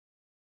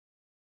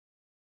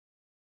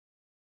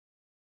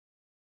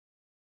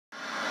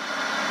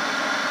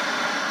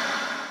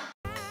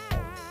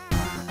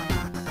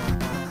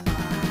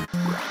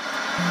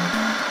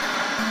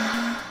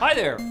Hi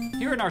there!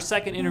 Here in our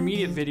second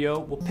intermediate video,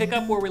 we'll pick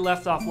up where we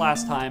left off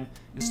last time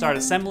and start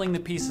assembling the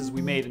pieces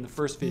we made in the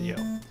first video.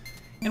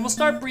 And we'll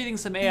start breathing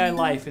some AI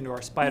life into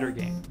our spider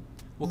game.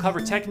 We'll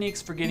cover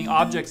techniques for getting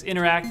objects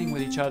interacting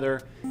with each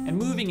other and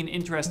moving in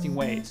interesting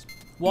ways.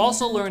 We'll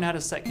also learn how to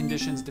set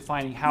conditions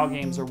defining how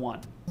games are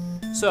won.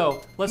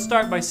 So, let's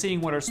start by seeing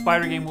what our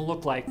spider game will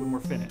look like when we're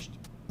finished.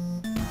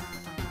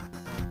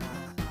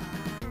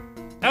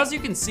 As you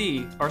can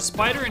see, our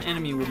spider and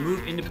enemy will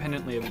move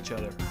independently of each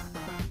other.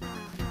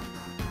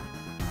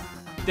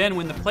 Then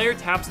when the player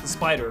taps the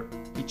spider,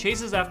 he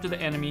chases after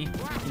the enemy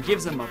and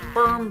gives them a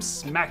firm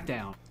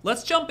smackdown.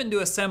 Let's jump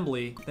into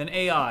assembly, then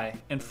AI,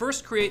 and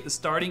first create the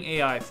starting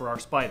AI for our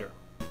spider.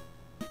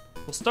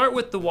 We'll start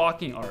with the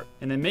walking art,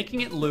 and then making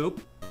it loop.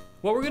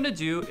 What we're gonna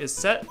do is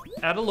set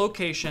at a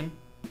location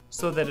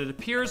so that it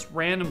appears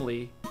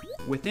randomly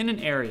within an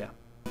area.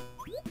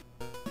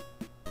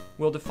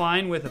 We'll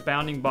define with a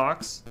bounding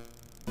box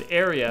the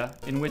area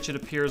in which it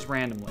appears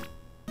randomly.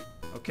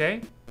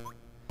 Okay?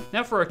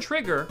 Now for our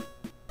trigger,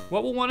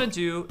 what we'll want to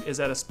do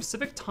is at a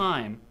specific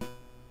time,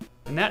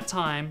 and that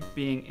time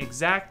being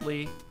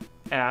exactly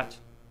at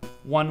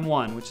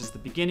 1-1, which is the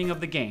beginning of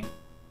the game.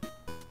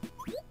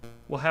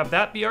 We'll have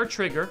that be our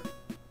trigger.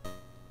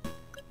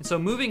 And so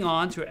moving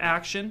on to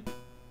action,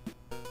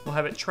 we'll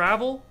have it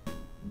travel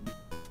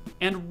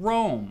and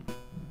roam.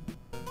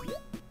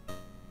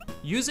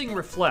 Using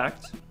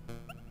reflect,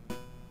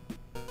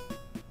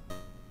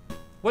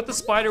 what the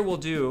spider will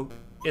do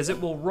is it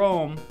will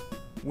roam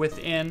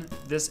within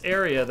this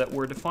area that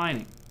we're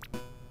defining.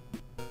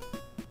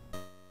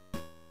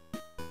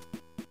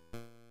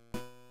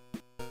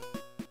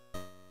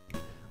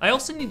 I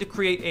also need to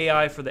create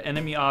AI for the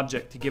enemy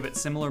object to give it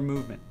similar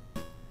movement.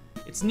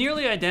 It's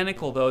nearly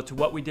identical though to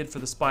what we did for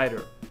the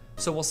spider,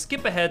 so we'll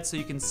skip ahead so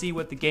you can see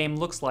what the game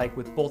looks like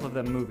with both of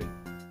them moving.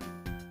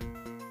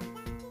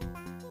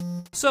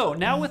 So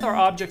now with our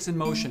objects in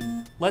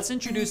motion, let's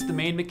introduce the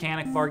main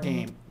mechanic of our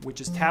game,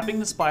 which is tapping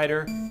the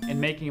spider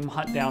and making him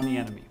hunt down the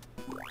enemy.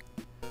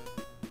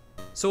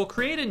 So we'll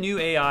create a new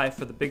AI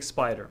for the big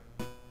spider.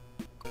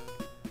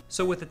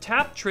 So with the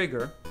tap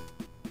trigger,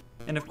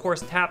 and of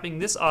course tapping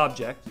this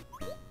object,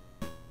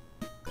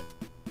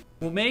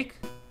 we'll make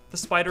the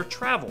spider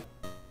travel.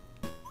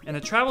 And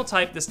the travel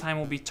type this time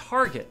will be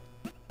target,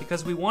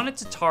 because we want it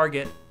to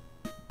target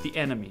the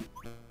enemy.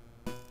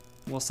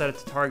 We'll set it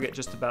to target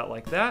just about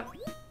like that,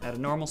 at a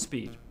normal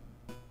speed.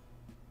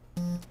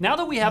 Now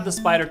that we have the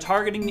spider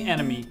targeting the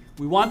enemy,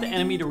 we want the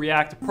enemy to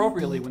react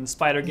appropriately when the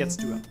spider gets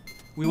to him.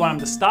 We want him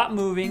to stop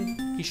moving,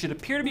 he should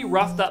appear to be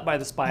roughed up by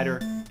the spider,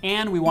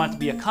 and we want it to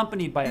be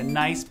accompanied by a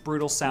nice,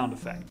 brutal sound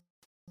effect.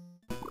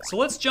 So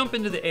let's jump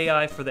into the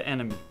AI for the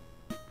enemy.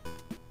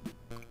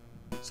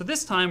 So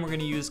this time we're going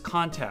to use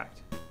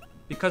contact,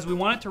 because we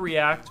want it to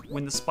react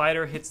when the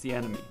spider hits the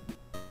enemy.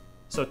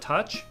 So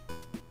touch,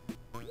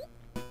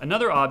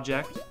 another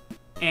object,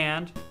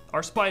 and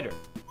our spider.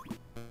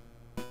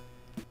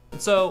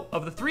 And so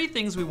of the three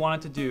things we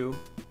want it to do,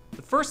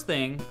 the first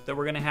thing that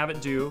we're going to have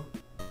it do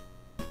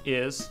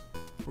is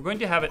we're going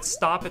to have it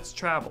stop its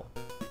travel.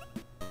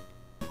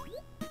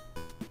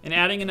 And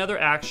adding another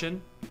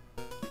action,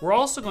 we're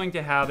also going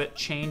to have it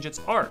change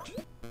its art.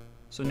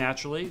 So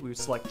naturally, we would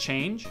select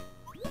change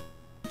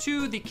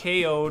to the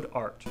KO'd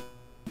art.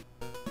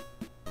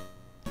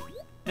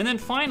 And then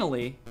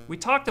finally, we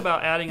talked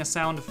about adding a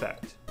sound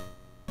effect.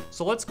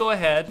 So let's go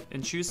ahead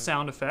and choose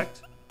sound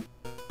effect.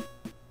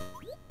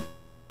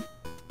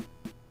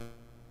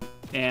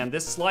 And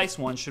this slice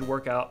one should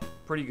work out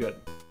pretty good.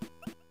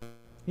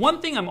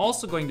 One thing I'm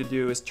also going to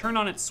do is turn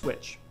on its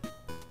switch.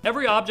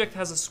 Every object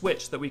has a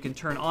switch that we can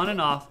turn on and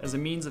off as a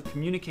means of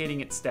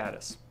communicating its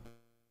status.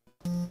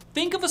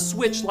 Think of a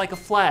switch like a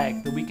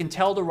flag that we can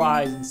tell to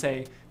rise and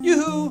say,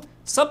 "Yoo-hoo,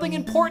 something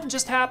important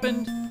just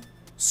happened."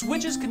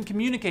 Switches can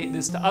communicate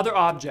this to other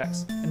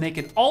objects, and they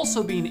can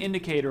also be an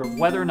indicator of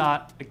whether or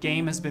not a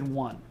game has been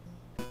won.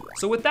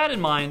 So with that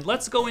in mind,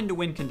 let's go into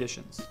win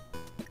conditions.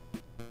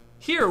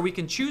 Here we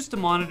can choose to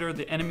monitor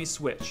the enemy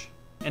switch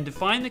and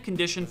define the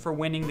condition for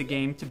winning the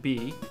game to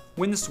be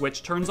when the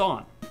switch turns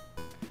on.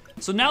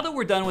 So now that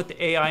we're done with the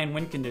AI and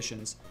win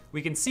conditions,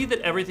 we can see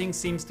that everything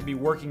seems to be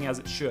working as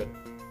it should.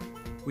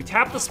 We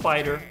tap the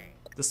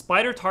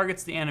spider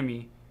targets the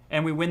enemy,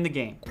 and we win the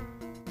game.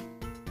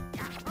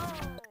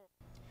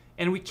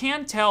 And we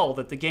can tell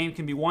that the game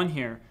can be won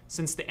here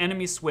since the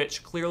enemy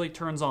switch clearly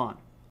turns on.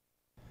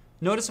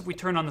 Notice if we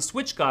turn on the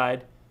switch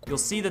guide, you'll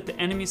see that the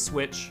enemy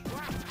switch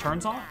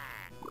turns on.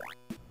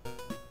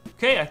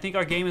 Okay, I think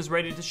our game is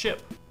ready to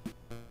ship.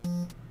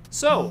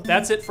 So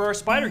that's it for our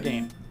spider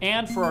game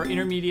and for our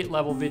intermediate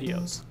level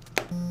videos.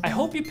 I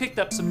hope you picked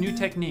up some new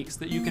techniques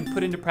that you can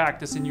put into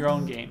practice in your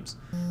own games.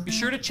 Be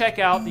sure to check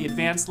out the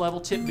advanced level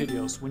tip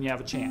videos when you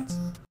have a chance.